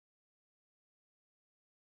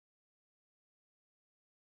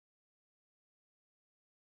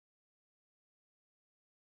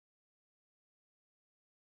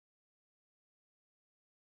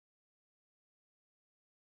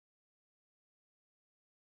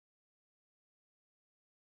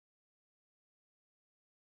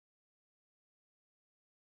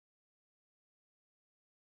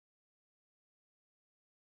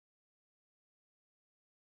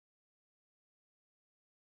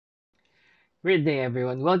Great day,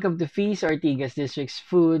 everyone. Welcome to Feast Ortigas District's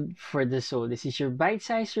Food for the Soul. This is your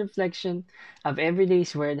bite-sized reflection of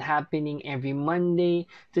everyday's word happening every Monday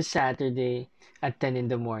to Saturday at 10 in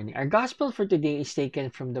the morning. Our gospel for today is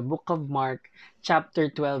taken from the book of Mark,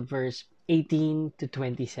 chapter 12, verse 18 to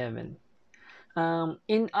 27.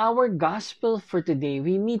 In our gospel for today,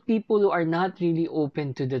 we meet people who are not really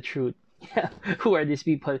open to the truth. Who are these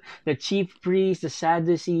people? The chief priests, the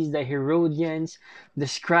Sadducees, the Herodians, the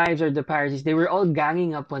scribes, or the Pharisees. They were all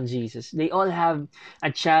ganging up on Jesus. They all have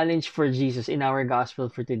a challenge for Jesus in our gospel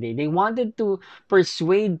for today. They wanted to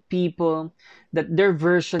persuade people that their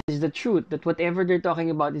version is the truth, that whatever they're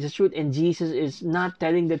talking about is the truth, and Jesus is not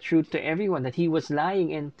telling the truth to everyone, that he was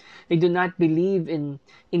lying, and they do not believe in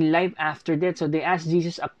life after death. So they asked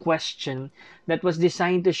Jesus a question that was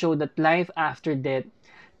designed to show that life after death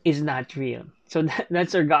is not real. So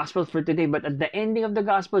that's our gospel for today. But at the ending of the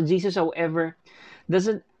gospel, Jesus, however, does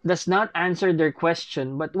not answer their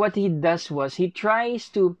question. But what he does was he tries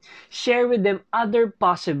to share with them other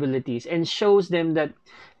possibilities and shows them that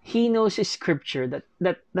he knows his scripture,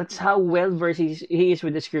 that's how well versed he is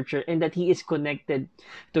with the scripture, and that he is connected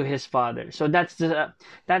to his father. So that's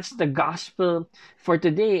the gospel for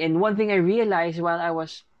today. And one thing I realized while I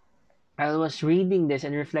was reading this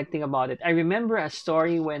and reflecting about it. I remember a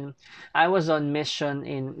story when I was on mission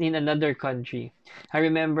in another country. I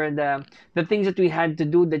remember the things that we had to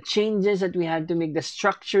do, the changes that we had to make, the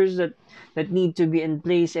structures that need to be in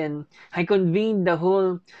place, and I convened the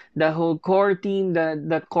whole core team,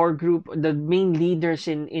 the core group, the main leaders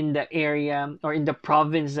in the area or in the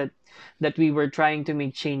province that we were trying to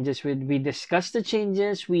make changes with. We discussed the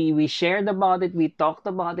changes, we shared about it, we talked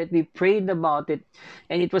about it, we prayed about it,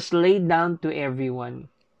 and it was laid down to everyone.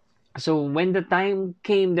 So when the time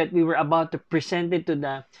came that we were about to present it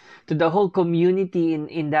to the whole community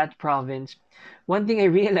in that province, one thing I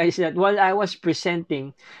realized that while I was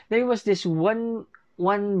presenting, there was this one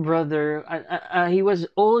brother. He was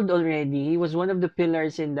old already. He was one of the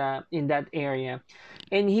pillars in that area,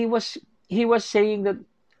 and he was saying that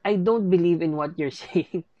I don't believe in what you're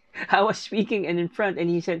saying. I was speaking and in front, and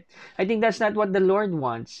he said, I think that's not what the Lord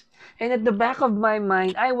wants. And at the back of my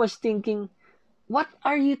mind, I was thinking, what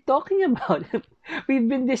are you talking about? We've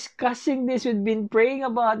been discussing this, we've been praying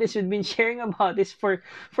about this, we've been sharing about this for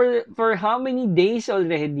how many days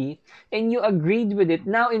already, and you agreed with it.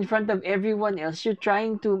 Now in front of everyone else, you're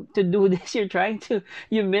trying to do this, you're trying to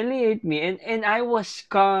humiliate me. And I was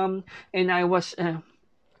calm, and I was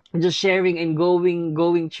just sharing and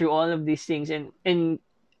going through all of these things. And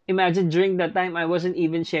imagine during that time I wasn't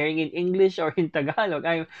even sharing in English or in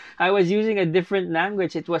Tagalog. I was using a different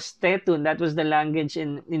language. It was Tetun. That was the language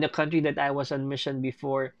in the country that I was on mission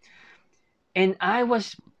before. And I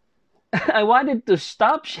wanted to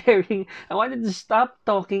stop sharing. I wanted to stop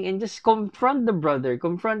talking and just confront the brother,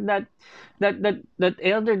 confront that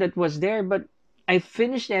elder that was there. But I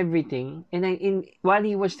finished everything, and while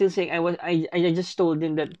he was still saying, I just told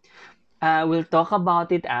him that we'll talk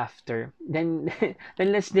about it after. Then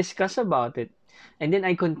then let's discuss about it. And then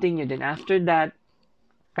I continued. And after that,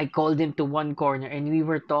 I called him to one corner, and we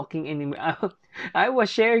were talking, and I was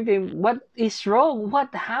sharing to him what is wrong,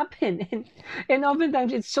 what happened. And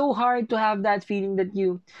oftentimes it's so hard to have that feeling that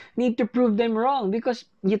you need to prove them wrong because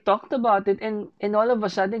you talked about it, and all of a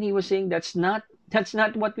sudden he was saying that's not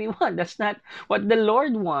what we want. That's not what the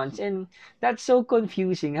Lord wants. And that's so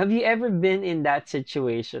confusing. Have you ever been in that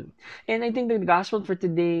situation? And I think the gospel for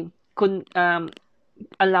today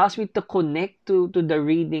allows me to connect to the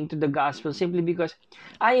reading, to the gospel, simply because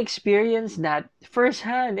I experienced that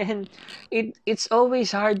firsthand. And it's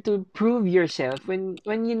always hard to prove yourself when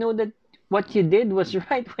you know that what you did was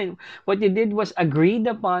right, when what you did was agreed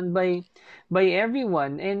upon by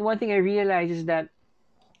everyone. And one thing I realized is that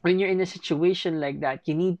when you're in a situation like that,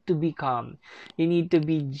 you need to be calm. You need to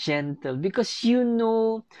be gentle because you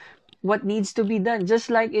know what needs to be done. Just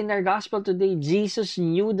like in our gospel today, Jesus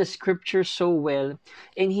knew the scripture so well,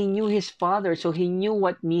 and he knew his father, so he knew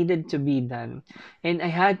what needed to be done. And I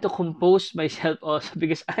had to compose myself also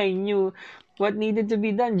because I knew what needed to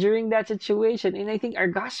be done during that situation. And I think our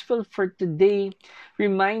gospel for today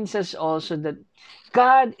reminds us also that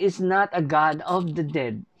God is not a God of the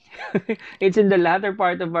dead. It's in the latter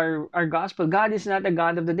part of our gospel. God is not a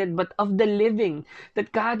God of the dead, but of the living.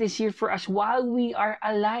 That God is here for us while we are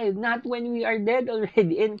alive, not when we are dead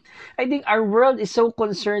already. And I think our world is so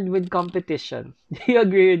concerned with competition. Do you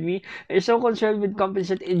agree with me? They're so concerned with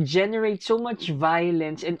competition. It generates so much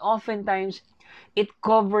violence, and oftentimes It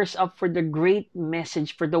covers up for the great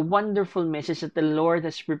message, for the wonderful message that the Lord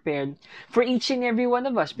has prepared for each and every one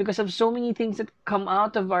of us, because of so many things that come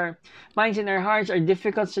out of our minds and our hearts, our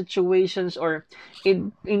difficult situations, or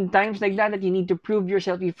in times like that you need to prove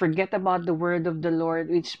yourself, you forget about the word of the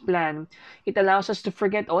Lord, its plan. It allows us to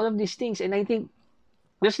forget all of these things. And I think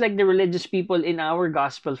just like the religious people in our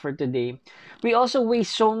gospel for today, we also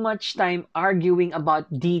waste so much time arguing about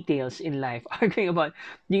details in life, arguing about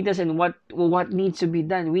details and what needs to be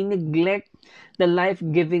done. We neglect the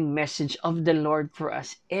life-giving message of the Lord for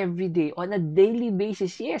us every day on a daily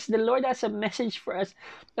basis. Yes, the Lord has a message for us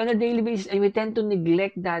on a daily basis, and we tend to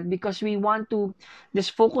neglect that because we want to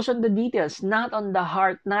just focus on the details, not on the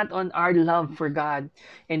heart, not on our love for God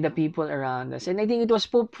and the people around us. And I think it was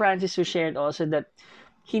Pope Francis who shared also that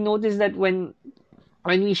he noticed that when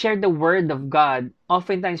we share the word of God,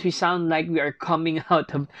 oftentimes we sound like we are coming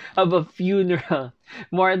out of a funeral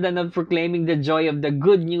more than of proclaiming the joy of the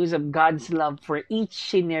good news of God's love for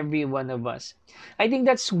each and every one of us. I think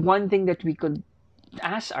that's one thing that we could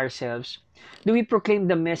ask ourselves. Do we proclaim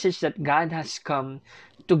the message that God has come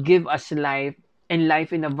to give us life and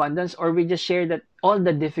life in abundance, or we just share that all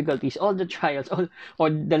the difficulties, all the trials, all, or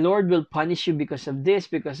the Lord will punish you because of this,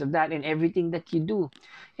 because of that, and everything that you do?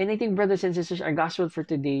 And I think, brothers and sisters, our gospel for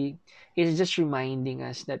today is just reminding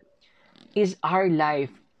us that is our life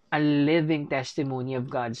a living testimony of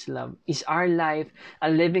God's love? Is our life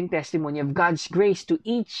a living testimony of God's grace to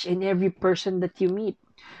each and every person that you meet?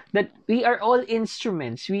 That we are all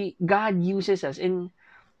instruments. God uses us in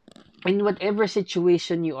whatever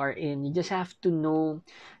situation you are in. You just have to know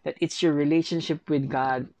that it's your relationship with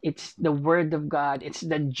God, it's the word of God, it's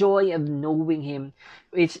the joy of knowing him.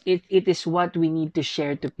 It is what we need to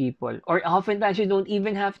share to people. Or oftentimes we don't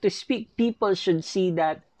even have to speak. People should see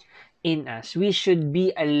that in us. We should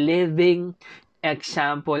be a living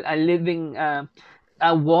example,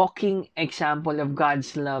 a walking example of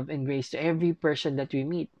God's love and grace to every person that we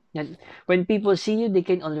meet. And when people see you, they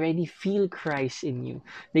can already feel Christ in you.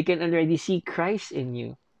 They can already see Christ in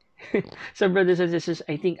you. So, brothers and sisters,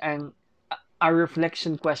 I think our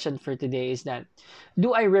reflection question for today is that,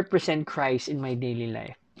 do I represent Christ in my daily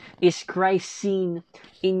life? Is Christ seen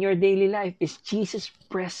in your daily life? Is Jesus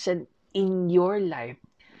present in your life?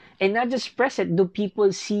 And not just present, do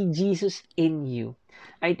people see Jesus in you?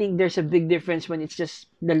 I think there's a big difference when it's just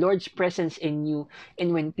the Lord's presence in you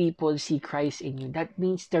and when people see Christ in you. That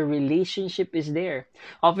means the relationship is there.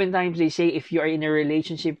 Oftentimes they say if you are in a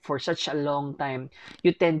relationship for such a long time,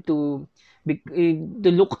 you tend to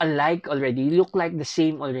look alike already. You look like the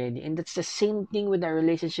same already. And that's the same thing with our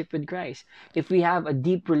relationship with Christ. If we have a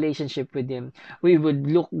deep relationship with him, we would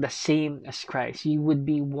look the same as Christ. We would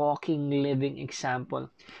be walking, living example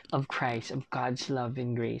of Christ, of God's love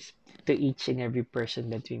and grace to each and every person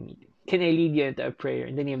that we meet. Can I lead you into a prayer?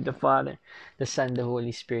 In the name of the Father, the Son, the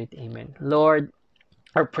Holy Spirit. Amen. Lord,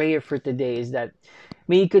 our prayer for today is that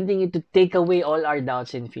may you continue to take away all our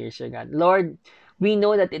doubts and fears, Lord God. Lord, we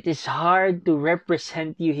know that it is hard to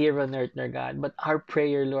represent you here on earth, Lord God. But our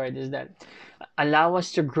prayer, Lord, is that allow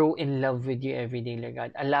us to grow in love with you every day, Lord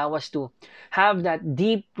God. Allow us to have that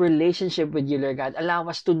deep relationship with you, Lord God. Allow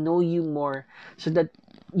us to know you more so that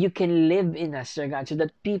you can live in us, Lord God, so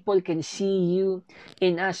that people can see you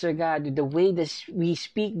in us, Lord God, the way that we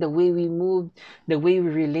speak, the way we move, the way we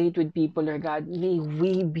relate with people, Lord God. May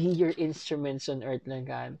we be your instruments on earth, Lord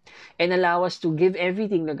God. And allow us to give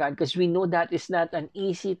everything, Lord God, because we know that is not an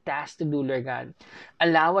easy task to do, Lord God.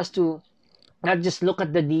 Allow us to not just look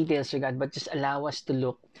at the details, Lord God, but just allow us to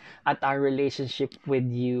look at our relationship with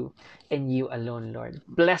you and you alone, Lord.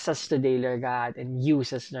 Bless us today, Lord God, and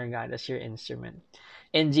use us, Lord God, as your instrument.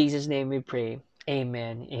 In Jesus' name we pray.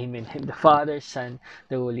 Amen. Amen. And the Father, Son,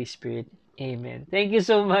 the Holy Spirit. Amen. Thank you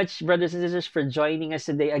so much, brothers and sisters, for joining us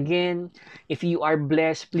today. Again, if you are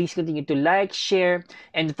blessed, please continue to like, share,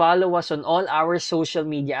 and follow us on all our social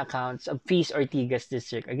media accounts of Feast Ortigas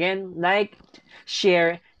District. Again, like,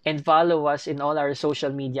 share, and follow us in all our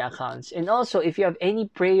social media accounts. And also, if you have any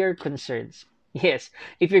prayer concerns, yes,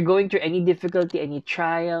 if you're going through any difficulty, any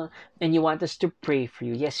trial, and you want us to pray for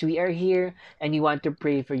you, yes, we are here and you want to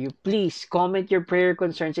pray for you. Please comment your prayer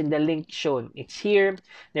concerns in the link shown. It's here.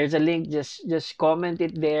 There's a link. Just comment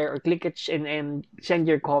it there or click it and send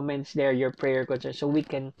your comments there, your prayer concerns, so we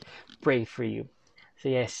can pray for you. So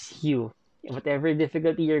yes, you, whatever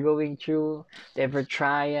difficulty you're going through, whatever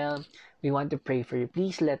trial, we want to pray for you.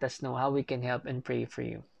 Please let us know how we can help and pray for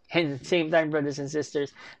you. And at the same time, brothers and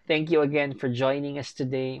sisters, thank you again for joining us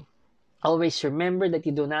today. Always remember that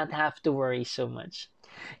you do not have to worry so much.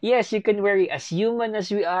 Yes, you can worry. As human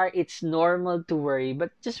as we are, it's normal to worry,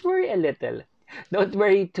 but just worry a little. Don't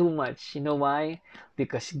worry too much. You know why?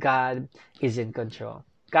 Because God is in control.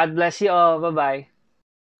 God bless you all. Bye-bye.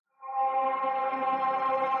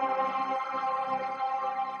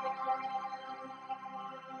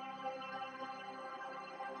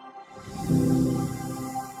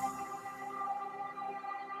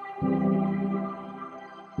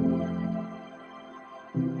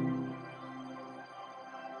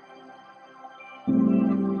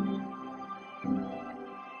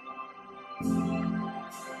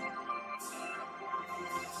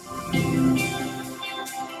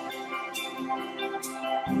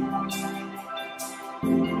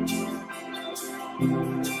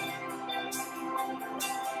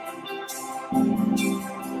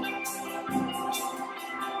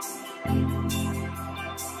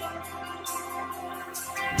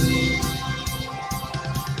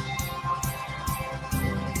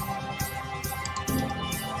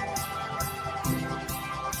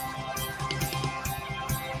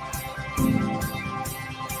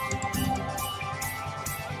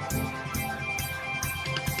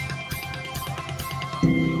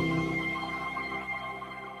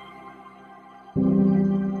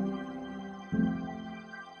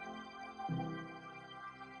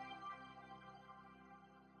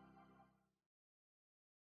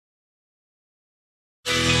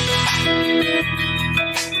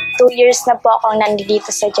 Two years na po akong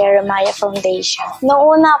nandito sa Jeremiah Foundation.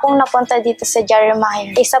 Noong una akong napunta dito sa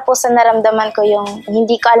Jeremiah, isa po sa naramdaman ko yung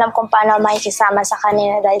hindi ko alam kung paano makikisama sa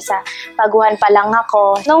kanila dahil sa baguhan pa lang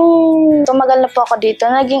ako. Nung tumagal na po ako dito,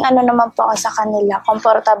 naging naman po ako sa kanila.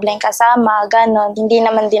 Komportableng kasama, ganon. Hindi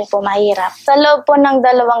naman din po mahirap. Sa loob po ng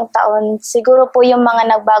 2 taon, siguro po yung mga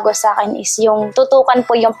nagbago sa akin is yung tutukan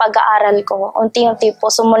po yung pag-aaral ko. Unti-unti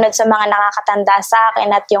po sumunod sa mga nakakatanda sa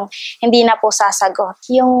akin at yung hindi na po sasagot.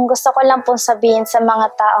 Yung gusto ko lang pong sabihin sa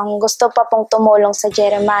mga taong gusto pa pong tumulong sa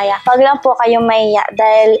Jeremiah, wag lang po kayong mahiya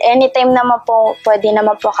dahil anytime naman po, pwede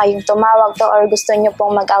naman po kayong tumawag to or gusto nyo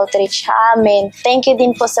pong mag-outreach sa amin. Thank you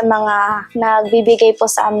din po sa mga nagbibigay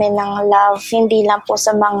po sa amin ng love, hindi lang po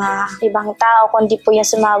sa mga ibang tao, kundi po yung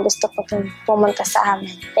sa mga gusto po pumunta sa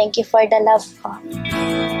amin. Thank you for the love po.